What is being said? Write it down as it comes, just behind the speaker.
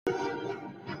Hello,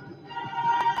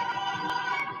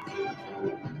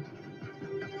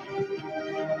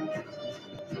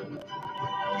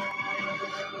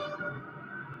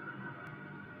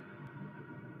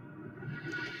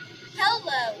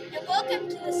 and welcome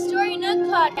to the Story Nook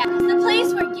podcast, the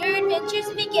place where your adventures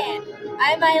begin.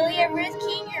 I'm Ilea Ruth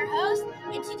King, your host,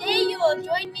 and today you will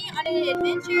join me on an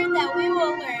adventure that we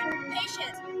will learn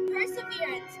patience,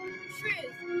 perseverance,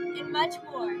 truth, and much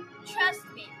more. Trust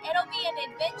me, it'll be an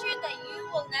adventure that you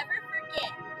will never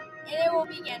forget, and it will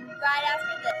begin right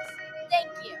after this.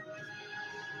 Thank you.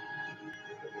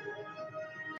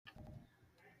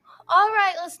 All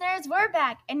right, listeners, we're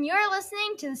back, and you're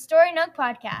listening to the Story Nook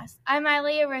podcast. I'm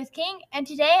Ilea Ruth King, and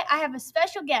today I have a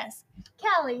special guest.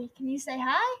 Callie, can you say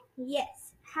hi?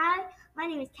 Yes. Hi, my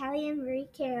name is Callie Ann Marie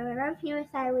Carroll, and I'm here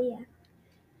with Ilea.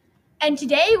 And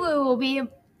today we will be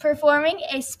performing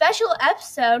a special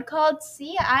episode called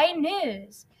CI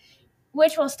News,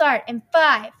 which will start in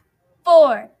 5,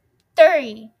 4,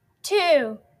 3,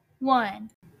 2, 1.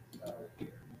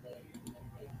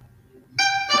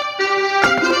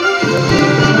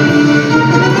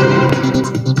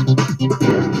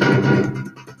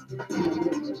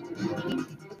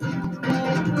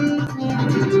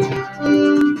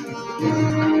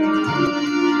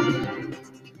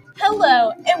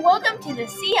 Hello, and welcome to the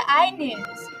CI News.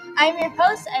 I'm your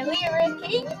host, Ilea Ruth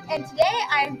King, and today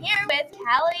I'm here with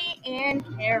Callie and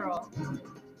Carol.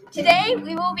 Today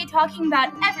we will be talking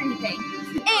about everything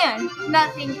and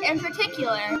nothing in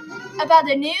particular about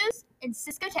the news in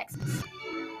Cisco, Texas.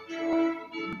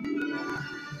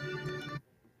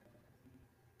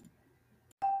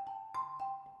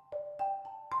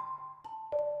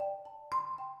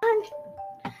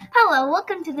 Hello,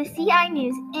 welcome to the CI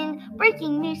News. In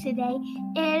breaking news today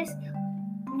is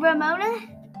Ramona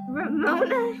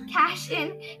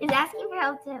Cashin is asking for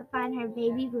help to find her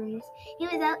baby Bruce. He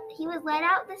was let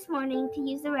out this morning to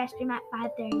use the restroom at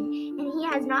 5:30, and he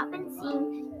has not been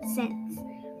seen since.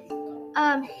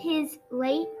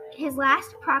 His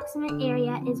last proximate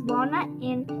area is Walnut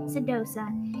and Sedosa.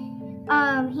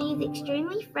 He's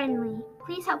extremely friendly.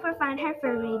 Please help her find her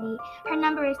fur baby. Her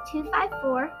number is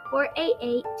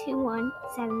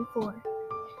 254-488-2174.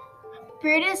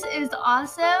 Brutus is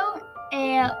also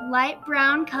a light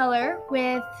brown color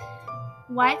with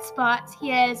white spots.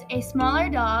 He is a smaller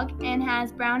dog and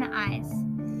has brown eyes.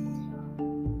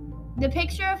 The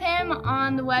picture of him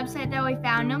on the website that we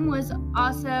found him was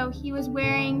also, he was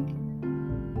wearing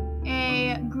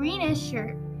a greenish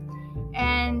shirt.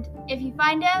 And if you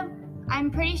find him,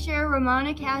 I'm pretty sure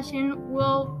Ramona Cashin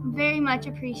will very much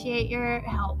appreciate your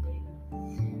help.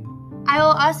 I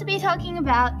will also be talking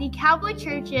about the Cowboy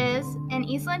Churches in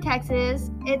Eastland,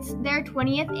 Texas. It's their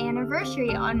 20th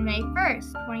anniversary on May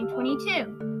 1st,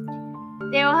 2022.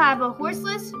 They will have a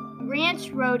horseless ranch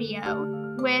rodeo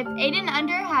with 8 and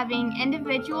under having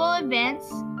individual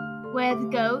events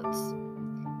with goats.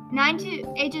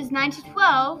 Ages 9 to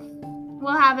 12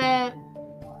 will have a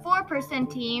 4-person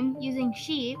team using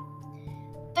sheep.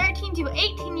 13 to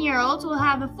 18-year-olds will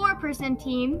have a 4-person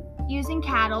team using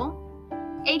cattle.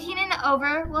 18 and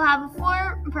over will have a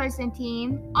 4-person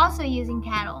team also using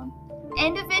cattle.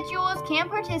 Individuals can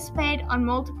participate on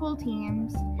multiple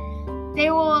teams.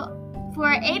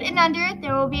 For 8 and under,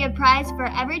 there will be a prize for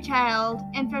every child,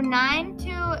 and from 9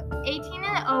 to 18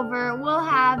 and over will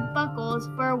have buckles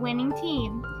for a winning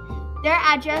team. Their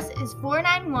address is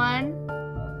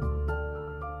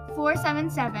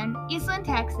 491-477 Eastland,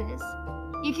 Texas.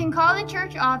 You can call the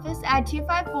church office at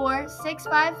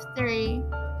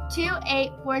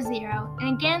 254-653-2840. And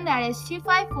again, that is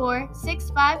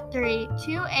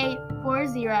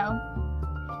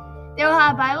 254-653-2840. They will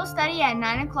have Bible study at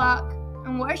 9 o'clock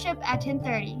and worship at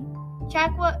 10:30.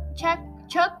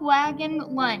 Chuck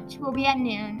Wagon lunch will be at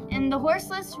noon, and the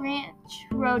Horseless Ranch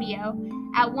Rodeo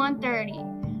at 1:30.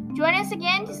 Join us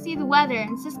again to see the weather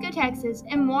in Cisco, Texas,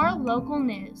 and more local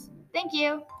news. Thank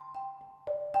you.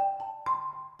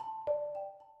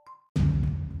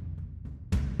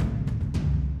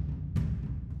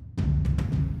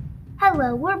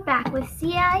 Hello, we're back with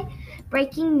CI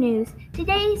breaking news.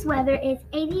 Today's weather is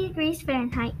 80 degrees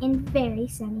Fahrenheit and very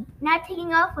sunny. Now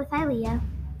taking off with Ilea.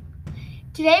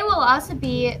 Today will also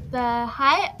be the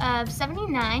high of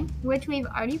 79, which we've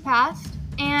already passed,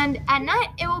 and at night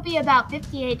it will be about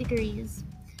 58 degrees.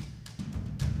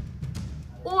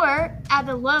 Or at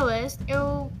the highest it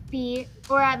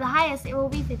will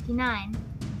be 59.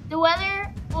 The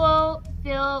weather will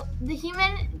feel, the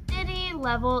humidity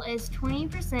level is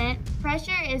 20%,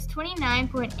 pressure is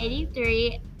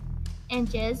 29.83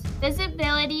 inches,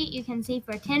 visibility you can see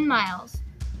for 10 miles.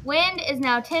 Wind is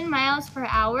now 10 miles per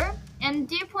hour, and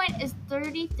dew point is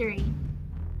 33.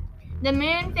 The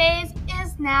moon phase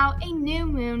is now a new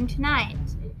moon tonight.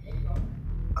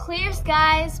 Clear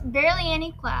skies, barely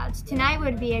any clouds. Tonight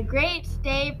would be a great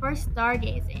day for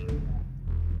stargazing.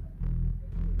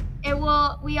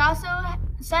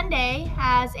 Sunday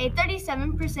has a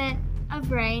 37%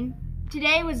 of rain.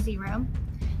 Today was 0.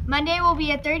 Monday will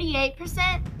be a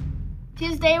 38%.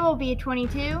 Tuesday will be a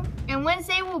 22, and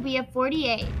Wednesday will be a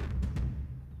 48.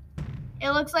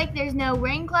 It looks like there's no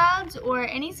rain clouds or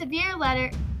any severe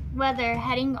weather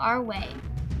heading our way.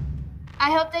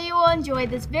 I hope that you will enjoy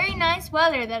this very nice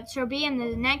weather that shall be in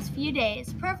the next few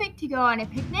days. Perfect to go on a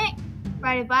picnic,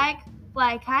 ride a bike,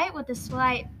 fly a kite with a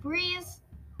slight breeze,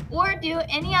 or do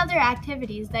any other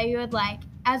activities that you would like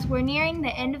as we're nearing the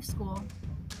end of school.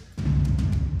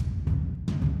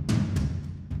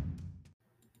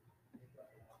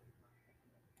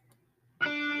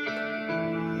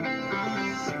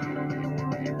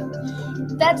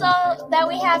 That's all that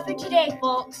we have for today,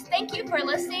 folks. Thank you for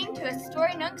listening to a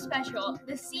Story Nook special,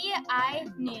 the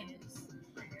CI News.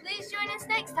 Please join us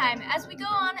next time as we go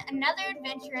on another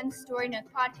adventure in the Story Nook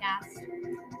podcast.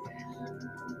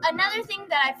 Another thing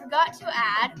that I forgot to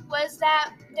add was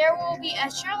that there will be a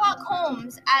Sherlock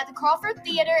Holmes at the Crawford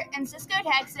Theater in Cisco,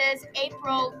 Texas,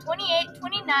 April 28th,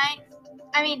 29th,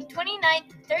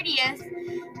 30th,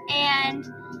 and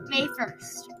May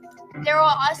 1st. There will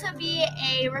also be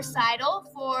a recital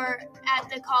at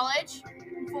the college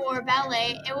for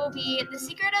ballet. It will be The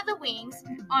Secret of the Wings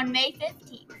on May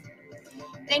 15th.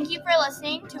 Thank you for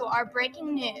listening to our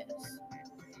breaking news,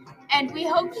 and we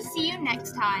hope to see you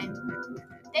next time.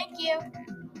 Thank you.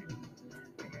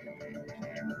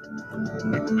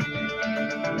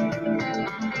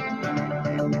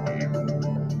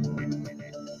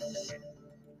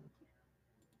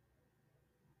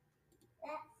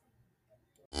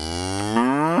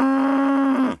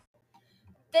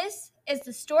 This is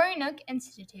the Story Nook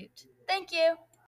Institute. Thank you.